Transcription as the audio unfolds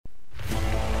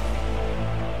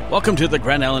Welcome to the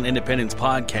Grand Island Independence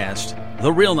Podcast, The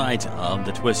Real Night of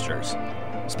the Twisters.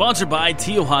 Sponsored by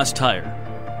Teohaus Tire.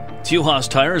 Teohaus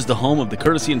Tire is the home of the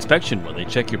courtesy inspection where they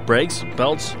check your brakes,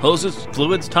 belts, hoses,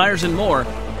 fluids, tires, and more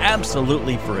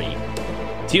absolutely free.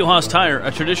 Teohaus Tire,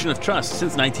 a tradition of trust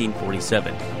since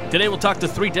 1947. Today we'll talk to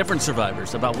three different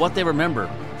survivors about what they remember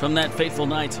from that fateful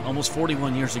night almost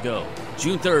 41 years ago,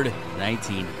 June 3rd,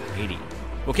 1980.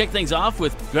 We'll kick things off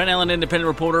with Grand Island Independent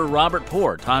reporter Robert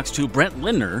Poor talks to Brent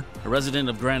Lindner, a resident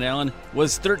of Grand Island,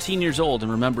 was 13 years old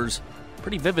and remembers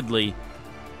pretty vividly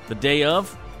the day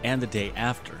of and the day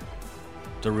after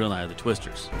the real night of the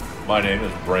Twisters. My name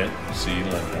is Brent C.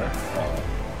 Lindner.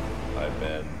 I've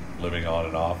been living on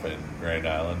and off in Grand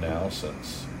Island now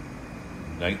since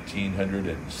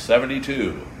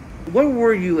 1972. Where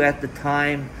were you at the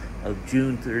time of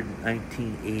June 3rd,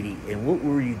 1980, and what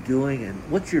were you doing, and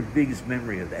what's your biggest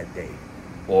memory of that day?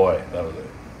 Boy, that was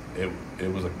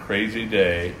it was a crazy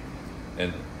day,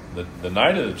 and the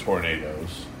night of the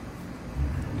tornadoes,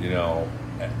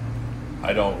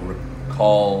 I don't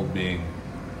recall being,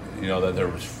 that there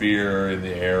was fear in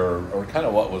the air or kind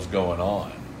of what was going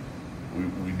on.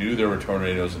 We knew there were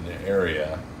tornadoes in the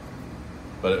area,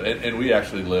 and we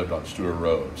actually lived on Stewart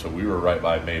Road, so we were right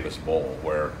by Mavis Bowl,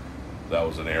 where that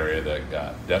was an area that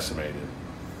got decimated,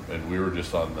 and we were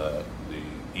just on the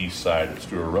east side of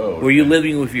Stewart Road. Were you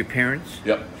living with your parents?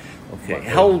 Yep. Okay.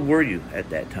 How old were you at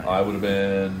that time? I would have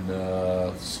been,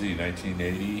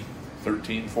 1980,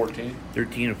 13, 14.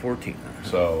 13 or 14.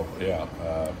 So, yeah,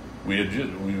 we had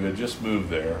just moved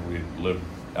there. We had lived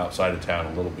outside of town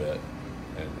a little bit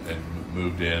and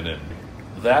moved in. And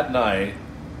that night,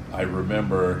 I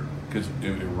remember, because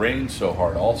it rained so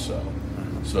hard also,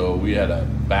 so we had a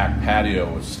back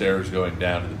patio with stairs going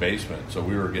down to the basement, so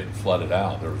we were getting flooded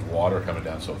out. There was water coming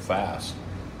down so fast.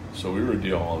 So we were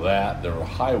dealing with that. There were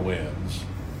high winds.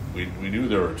 We knew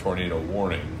there were tornado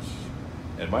warnings.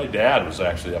 And my dad was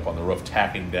actually up on the roof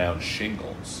tacking down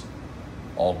shingles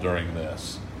all during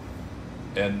this.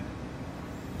 And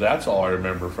that's all I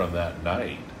remember from that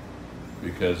night,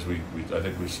 because I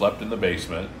think we slept in the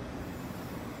basement.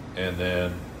 And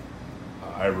then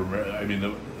I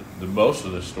remember, the most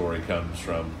of the story comes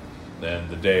from then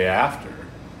the day after,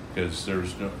 because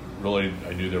there's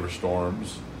I knew there were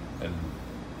storms, and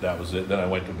that was it. Then I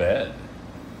went to bed,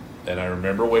 and I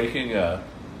remember waking up,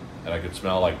 and I could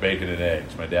smell like bacon and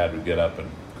eggs. My dad would get up and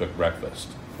cook breakfast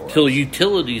for us. So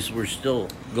utilities were still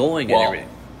going and everything?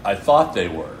 I thought they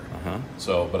were.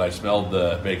 Uh-huh. But I smelled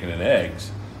the bacon and eggs,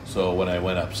 so when I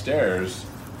went upstairs,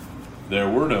 there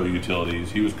were no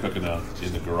utilities. He was cooking out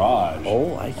in the garage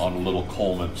on a little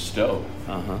Coleman stove.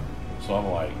 Uh-huh. So I'm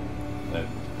like, and then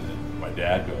my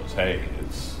dad goes, "Hey,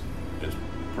 it's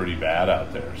pretty bad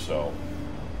out there." So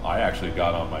I actually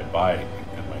got on my bike,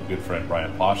 and my good friend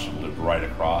Brian Poston lived right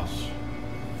across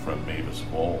from Mavis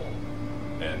Bowl,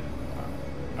 and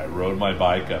I rode my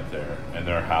bike up there, and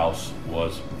their house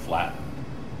was flattened.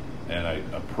 And I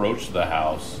approached the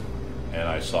house, and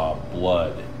I saw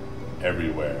blood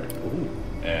everywhere. Ooh.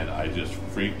 And I just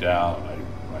freaked out. I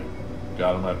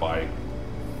got on my bike.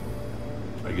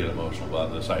 I get emotional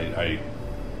about this. I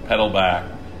pedaled back,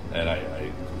 and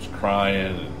I was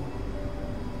crying, and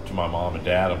to my mom and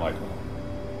dad, I'm like,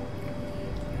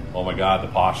 oh my God,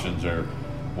 the Postons are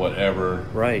whatever.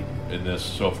 Right. In this.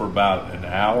 So for about an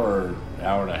hour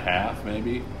and a half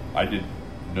maybe, I didn't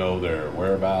know their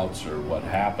whereabouts or what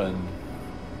happened.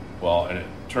 Well, and it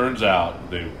turns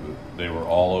out they were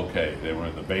all okay. They were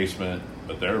in the basement,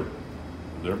 but their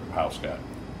house got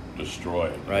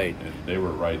destroyed. Right. And they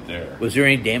were right there. Was there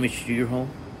any damage to your home?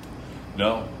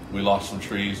 No. We lost some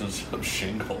trees and some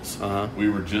shingles. Uh-huh. We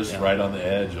were just right on the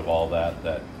edge of all that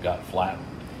got flattened.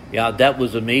 Yeah, that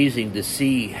was amazing to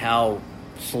see how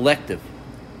selective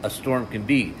a storm can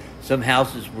be. Some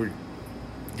houses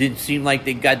didn't seem like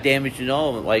they got damaged at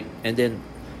all, and then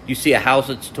you see a house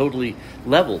that's totally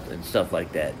leveled and stuff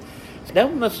like that.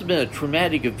 That must have been a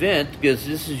traumatic event, because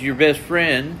this is your best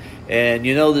friend, and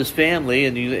you know this family,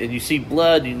 and you see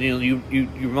blood, and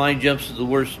your mind jumps to the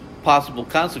worst possible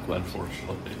consequence.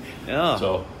 Unfortunately. Yeah.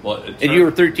 So and you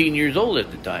were 13 years old at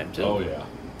the time too. Oh yeah.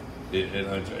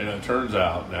 And it turns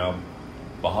out now,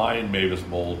 behind Mavis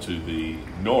Bowl to the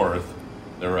north,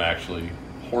 there were actually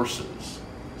horses,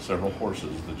 several horses.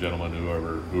 The gentleman,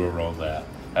 whoever owned that,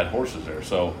 had horses there.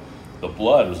 So the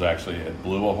blood was actually, it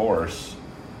blew a horse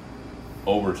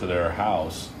over to their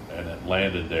house, and it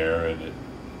landed there, and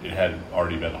it had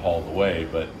already been hauled away,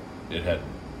 but it had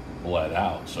bled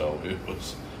out. So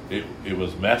it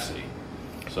was messy.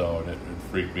 So and it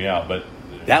freaked me out. But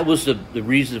that was the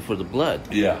reason for the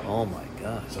blood. Yeah. Oh my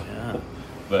God. So, yeah.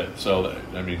 But so,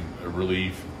 I mean, a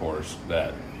relief, of course,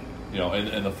 that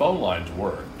and the phone lines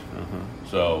worked.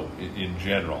 So in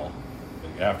general,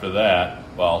 after that,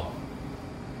 well,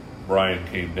 Brian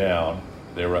came down.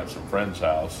 They were at some friend's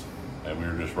house, and we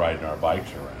were just riding our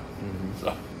bikes around.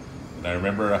 So, and I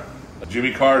remember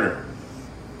Jimmy Carter,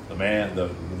 the man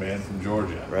from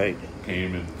Georgia, Right.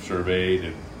 came and surveyed,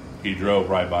 and he drove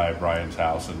right by Brian's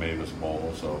house in Mavis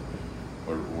Mole. So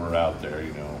we're out there,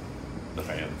 the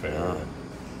fanfare.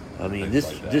 I mean, things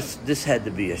like that. this had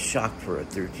to be a shock for a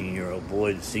 13-year-old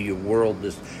boy to see your world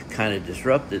just kind of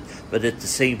disrupted. But at the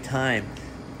same time,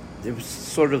 there was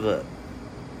sort of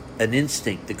an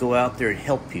instinct to go out there and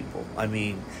help people. I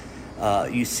mean,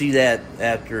 you see that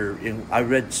I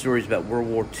read stories about World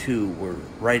War II, where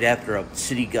right after a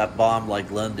city got bombed,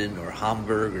 like London or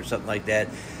Hamburg or something like that,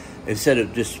 instead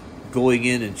of just going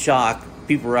in shock,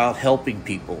 people were out helping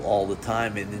people all the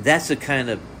time, and that's the kind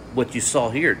of what you saw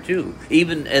here too.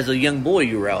 Even as a young boy,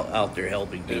 you were out there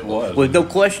helping people. It was, with no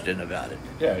question about it.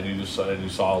 Yeah, and you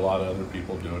saw a lot of other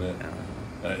people doing it.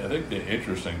 And I think the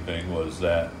interesting thing was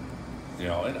that,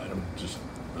 and I'm just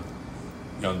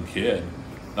a young kid,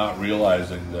 not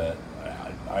realizing that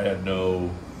I had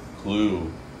no clue.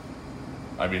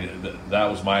 I mean, that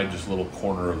was my just little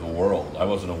corner of the world. I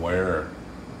wasn't aware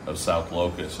of South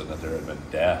Locust and that there had been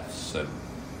deaths and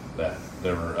that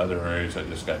there were other areas that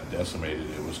just got decimated.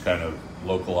 It was kind of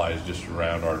localized just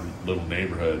around our little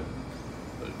neighborhood,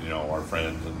 our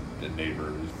friends and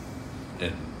neighbors,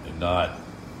 and not,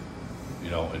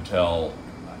 until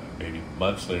maybe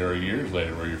months later or years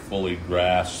later where you fully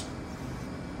grasp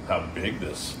how big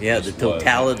this the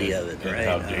totality was, of it, and right?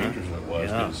 how dangerous it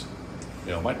was.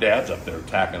 Because my dad's up there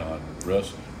tacking on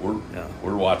roofs.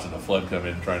 We're watching the flood come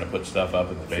in, trying to put stuff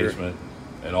up in the basement,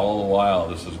 and all the while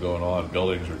this is going on.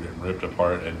 Buildings are getting ripped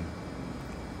apart, and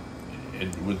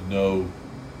with no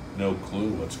clue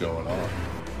what's going on.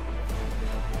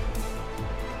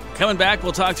 Coming back,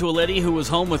 we'll talk to a lady who was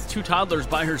home with 2 toddlers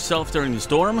by herself during the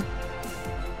storm.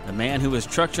 A man who was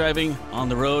truck driving on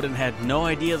the road and had no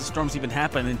idea the storms even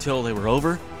happened until they were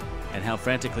over, and how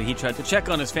frantically he tried to check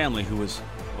on his family who was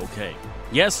okay.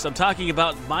 Yes, I'm talking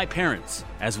about my parents,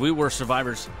 as we were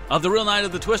survivors of the real night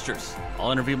of the Twisters.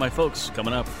 I'll interview my folks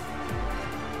coming up.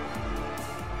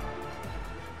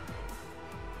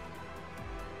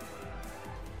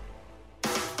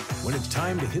 When it's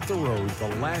time to hit the road,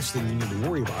 the last thing you need to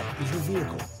worry about is your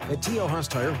vehicle. At T.O. Haas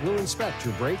Tire, we'll inspect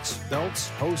your brakes, belts,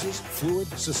 hoses, fluid,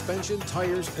 suspension,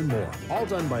 tires, and more. All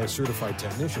done by a certified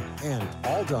technician, and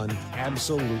all done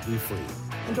absolutely free.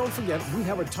 And don't forget, we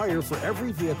have a tire for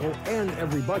every vehicle and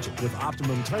every budget with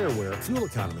optimum tire wear, fuel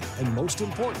economy, and most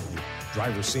importantly,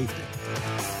 driver safety.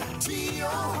 T.O.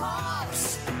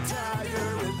 Haas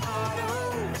Tire and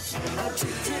Auto, a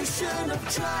tradition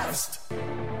of trust.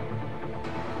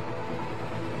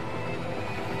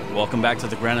 Welcome back to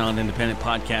the Grand Island Independent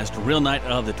Podcast, Real Night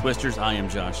of the Twisters. I am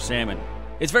Josh Salmon.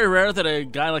 It's very rare that a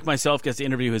guy like myself gets to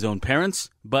interview his own parents,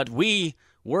 but we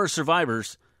were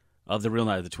survivors of the Real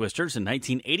Night of the Twisters. In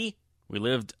 1980, we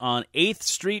lived on 8th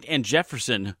Street and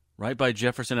Jefferson, right by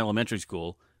Jefferson Elementary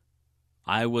School.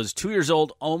 I was 2 years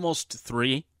old, almost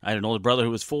 3. I had an older brother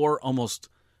who was 4, almost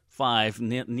 5.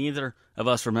 Neither of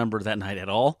us remember that night at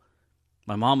all.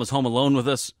 My mom was home alone with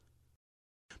us.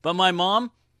 But my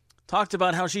mom talked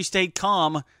about how she stayed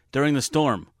calm during the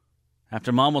storm.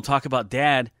 After Mom will talk about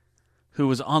Dad, who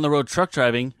was on the road truck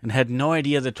driving and had no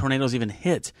idea the tornadoes even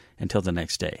hit until the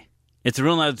next day. It's the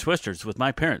Real Night of the Twisters with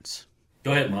my parents.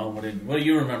 Go ahead, Mom. What do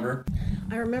you remember?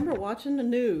 I remember watching the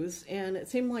news, and it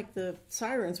seemed like the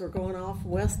sirens were going off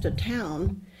west of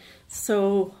town.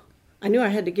 So I knew I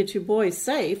had to get you boys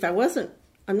safe.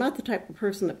 I'm not the type of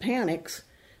person that panics,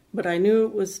 but I knew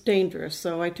it was dangerous.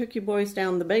 So I took you boys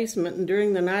down the basement, and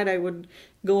during the night I would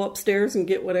go upstairs and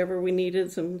get whatever we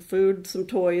needed, some food, some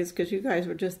toys, because you guys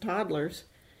were just toddlers.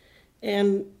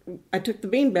 And I took the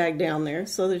beanbag down there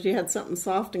so that you had something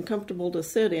soft and comfortable to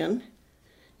sit in.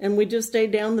 And we just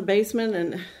stayed down the basement,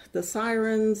 and the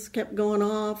sirens kept going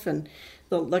off, and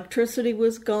the electricity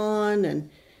was gone, and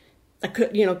I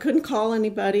couldn't call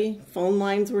anybody. Phone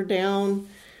lines were down.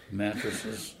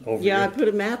 Mattresses over I put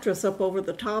a mattress up over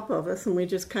the top of us, and we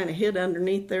just kind of hid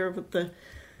underneath there with the...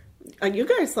 you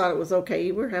guys thought it was okay.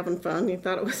 You were having fun. You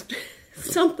thought it was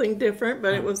something different,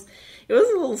 but it was a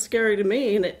little scary to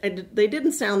me, and they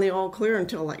didn't sound the all clear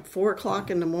until like 4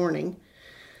 o'clock in the morning.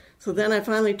 So then I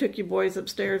finally took you boys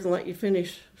upstairs and let you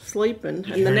finish sleeping.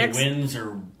 Did you hear any winds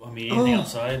or anything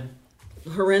outside?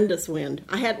 Horrendous wind.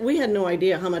 We had no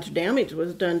idea how much damage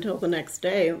was done till the next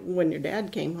day when your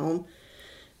dad came home.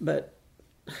 But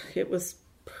it was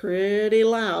pretty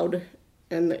loud.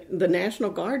 And the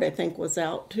National Guard, I think, was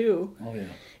out too. Oh, yeah.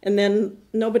 And then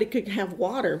nobody could have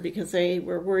water because they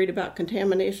were worried about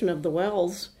contamination of the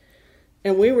wells.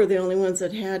 And we were the only ones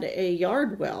that had a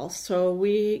yard well. So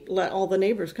we let all the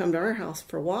neighbors come to our house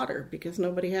for water because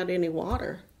nobody had any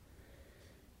water.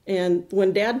 And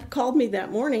when Dad called me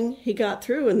that morning, he got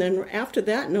through. And then after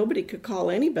that, nobody could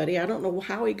call anybody. I don't know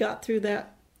how he got through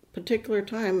that particular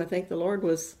time. I think the Lord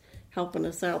was helping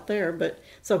us out there. But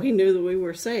so he knew that we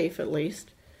were safe, at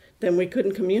least. Then we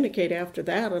couldn't communicate after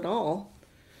that at all.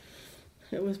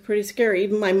 It was pretty scary.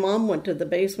 Even my mom went to the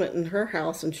basement in her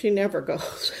house, and she never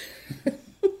goes.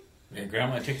 Yeah,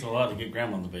 Grandma, it takes a lot to get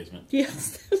Grandma in the basement.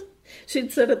 Yes.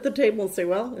 She'd sit at the table and say,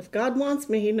 well, if God wants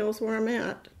me, he knows where I'm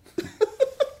at.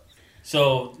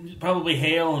 So, probably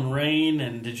hail and rain,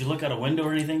 and did you look out a window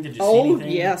or anything? Did you see Oh,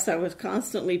 anything? yes. I was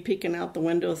constantly peeking out the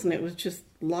windows, and it was just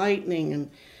lightning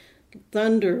and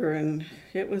thunder, and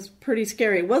it was pretty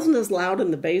scary. It wasn't as loud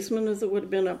in the basement as it would have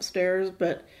been upstairs,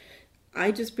 but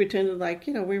I just pretended like,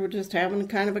 we were just having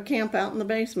kind of a camp out in the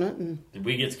basement. And Did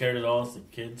we get scared at all as the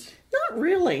kids? Not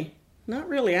really. Not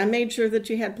really. I made sure that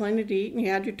you had plenty to eat and you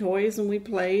had your toys and we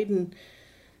played, and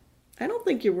I don't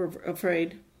think you were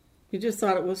afraid. You just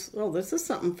thought it was, this is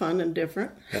something fun and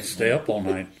different. Had to stay up all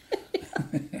night.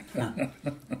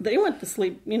 They went to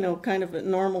sleep, kind of at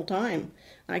normal time.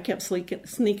 I kept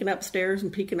sneaking upstairs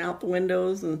and peeking out the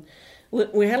windows, and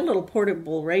we had a little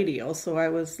portable radio, so I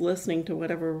was listening to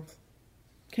whatever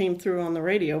came through on the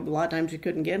radio. But a lot of times you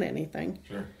couldn't get anything.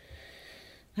 Sure.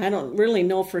 I don't really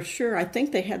know for sure. I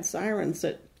think they had sirens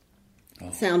that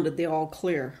sounded the all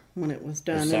clear when it was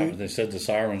done. They said the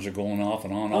sirens are going off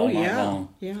and on all night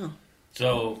long. Yeah.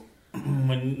 So,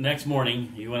 when next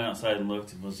morning you went outside and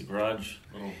looked, was the garage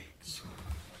little...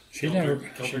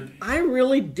 I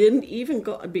really didn't even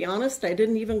go, to be honest, I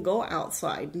didn't even go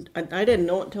outside. I didn't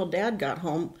know it until Dad got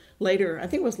home later. I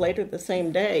think it was later the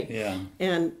same day. Yeah.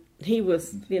 And he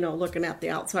was, looking at the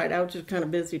outside. I was just kind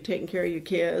of busy taking care of your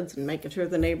kids and making sure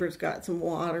the neighbors got some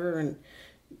water, and,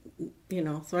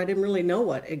 so I didn't really know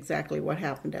exactly what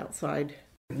happened outside.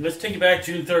 Let's take you back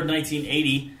June 3rd,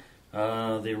 1980.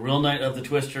 The real night of the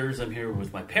Twisters. I'm here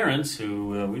with my parents,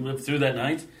 who we lived through that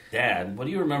night. Dad, what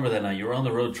do you remember that night? You were on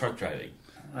the road truck driving.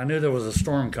 I knew there was a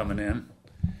storm coming in,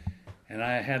 and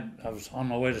I was on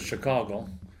my way to Chicago,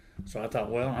 so I thought,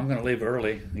 well, I'm going to leave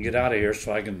early and get out of here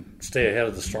so I can stay ahead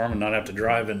of the storm and not have to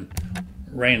drive in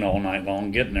rain all night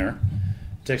long getting there.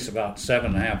 It takes about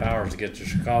 7.5 hours to get to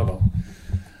Chicago.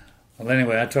 Well,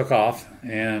 anyway, I took off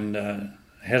and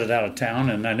headed out of town,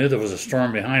 and I knew there was a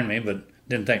storm behind me, but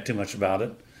didn't think too much about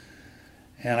it.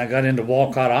 And I got into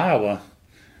Walcott, Iowa,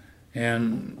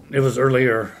 and it was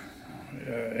earlier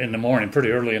in the morning, pretty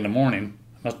early in the morning.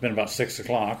 Must have been about 6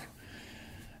 o'clock.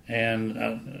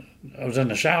 And I was in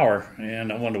the shower,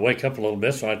 and I wanted to wake up a little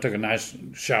bit, so I took a nice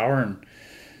shower.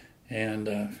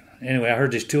 And anyway, I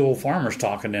heard these two old farmers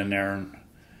talking in there, and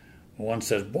one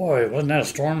says, "Boy, wasn't that a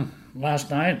storm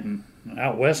last night and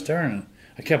out west there?" And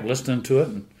I kept listening to it,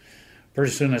 and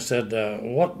pretty soon I said,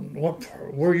 what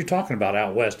were you talking about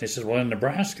out west? And he said, "Well, in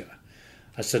Nebraska."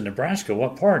 I said, "Nebraska,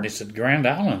 what part?" And he said, "Grand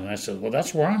Island." And I said, "Well,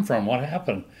 that's where I'm from. What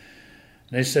happened?"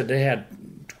 And they said they had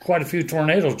quite a few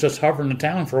tornadoes just hovering the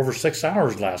town for over 6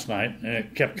 hours last night. And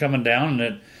it kept coming down, and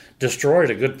it destroyed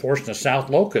a good portion of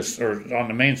South Locust, or on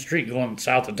the main street going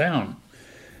south of town.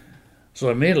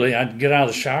 So immediately I'd get out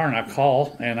of the shower and I'd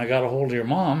call, and I got a hold of your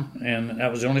mom, and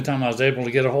that was the only time I was able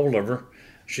to get a hold of her.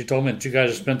 She told me that you guys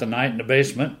had spent the night in the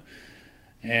basement,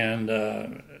 and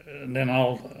then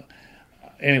I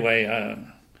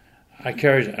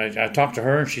talked to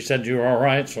her, and she said you were all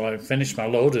right, so I finished my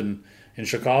load in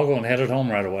Chicago and headed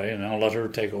home right away, and I'll let her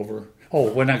take over.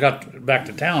 Oh, when I got back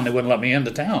to town, they wouldn't let me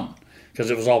into town because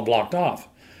it was all blocked off.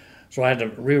 So I had to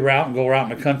reroute and go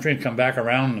out in the country and come back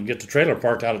around and get the trailer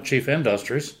parked out at Chief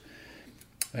Industries.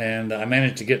 And I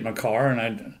managed to get in my car, and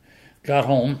I got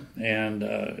home, and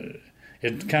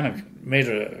it kind of made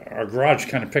our garage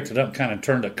kind of picked it up, kind of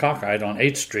turned it cockeyed on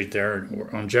 8th Street there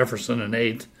on Jefferson and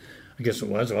 8th. I guess it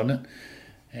was, wasn't it?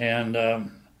 And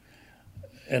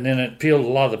then it peeled a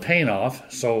lot of the paint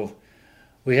off, so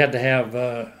we had to have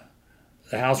the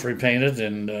house repainted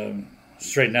and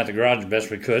straighten out the garage the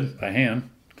best we could by hand.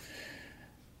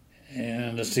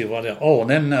 And let's see what else. Oh, and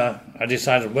then I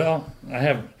decided, well, I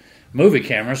have movie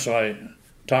cameras, so I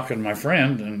talked to my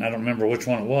friend, and I don't remember which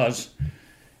one it was,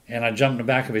 and I jumped in the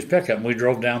back of his pickup, and we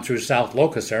drove down through South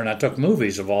Locust there, and I took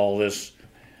movies of all this.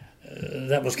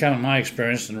 That was kind of my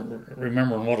experience and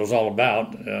remembering what it was all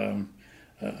about.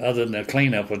 Other than the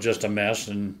cleanup was just a mess,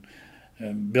 and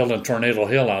building Tornado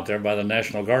Hill out there by the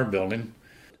National Guard building.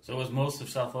 So was most of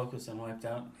South Locust then wiped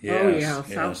out?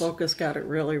 Yes, South Locust got it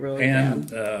really, really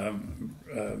bad.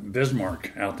 And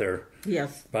Bismarck out there.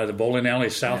 Yes. By the bowling alley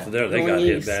south of there, they Going got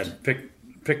hit east. bad.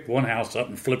 Picked one house up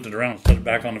and flipped it around and set it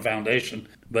back on the foundation.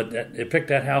 But it picked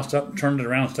that house up and turned it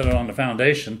around and set it on the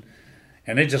foundation.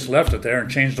 And they just left it there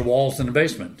and changed the walls in the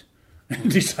basement. And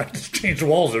decided to change the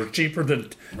walls. They were cheaper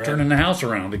than turning the house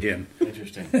around again.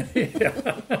 Interesting.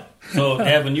 So,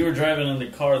 Dad, when you were driving in the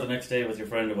car the next day with your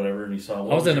friend or whatever, and you saw...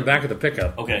 I was in the back of the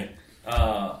pickup. Okay.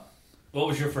 What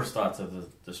was your first thoughts of the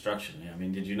destruction? I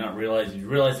mean, did you realize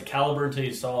the caliber until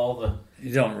you saw all the...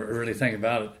 You don't really think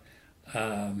about it.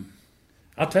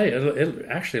 I'll tell you, it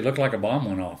actually looked like a bomb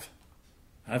went off.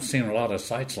 I've seen a lot of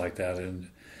sites like that, and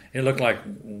it looked like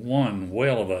one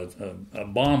whale of a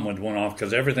bomb went off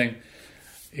because everything,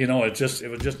 it was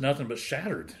just nothing but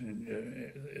shattered.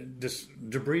 Just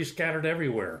debris scattered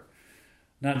everywhere.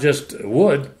 Not just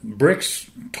wood, bricks,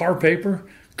 tar paper,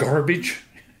 garbage.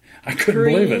 I couldn't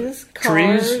believe it.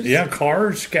 Cars.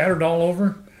 Cars scattered all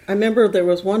over. I remember there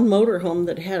was one motorhome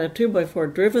that had a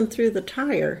 2x4 driven through the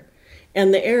tire,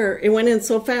 and it went in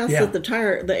so fast that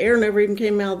the air never even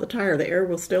came out of the tire. The air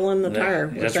was still in the tire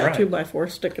with that 2x4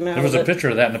 sticking out. There was a picture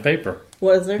of that in the paper.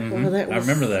 Was there? Mm-hmm. Well, I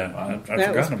remember that. I'd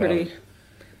forgotten about it.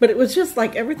 But it was just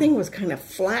like everything was kind of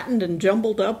flattened and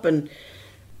jumbled up, and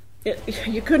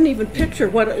you couldn't even picture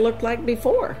what it looked like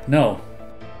before. No.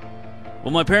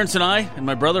 Well, my parents and I and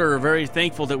my brother are very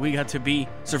thankful that we got to be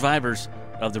survivors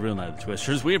of the Real Night of the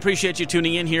Twisters. We appreciate you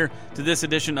tuning in here to this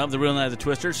edition of the Real Night of the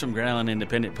Twisters from Grand Island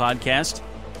Independent Podcast,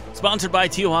 sponsored by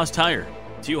Teal-Haas Tire.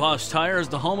 Teal-Haas Tire is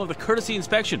the home of the courtesy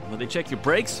inspection, where they check your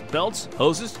brakes, belts,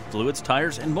 hoses, fluids,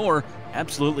 tires, and more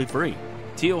absolutely free.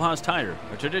 Teal-Haas Tire,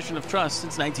 a tradition of trust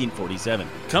since 1947.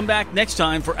 Come back next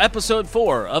time for episode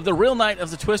 4 of the Real Night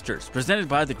of the Twisters, presented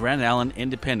by the Grand Island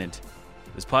Independent.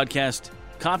 This podcast,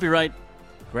 copyright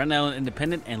Grand Island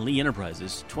Independent and Lee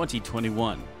Enterprises,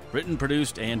 2021. Written,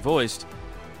 produced, and voiced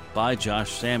by Josh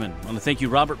Salmon. I want to thank you,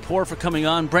 Robert Poor, for coming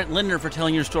on, Brent Lindner for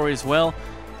telling your story as well.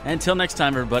 And until next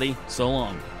time, everybody, so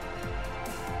long.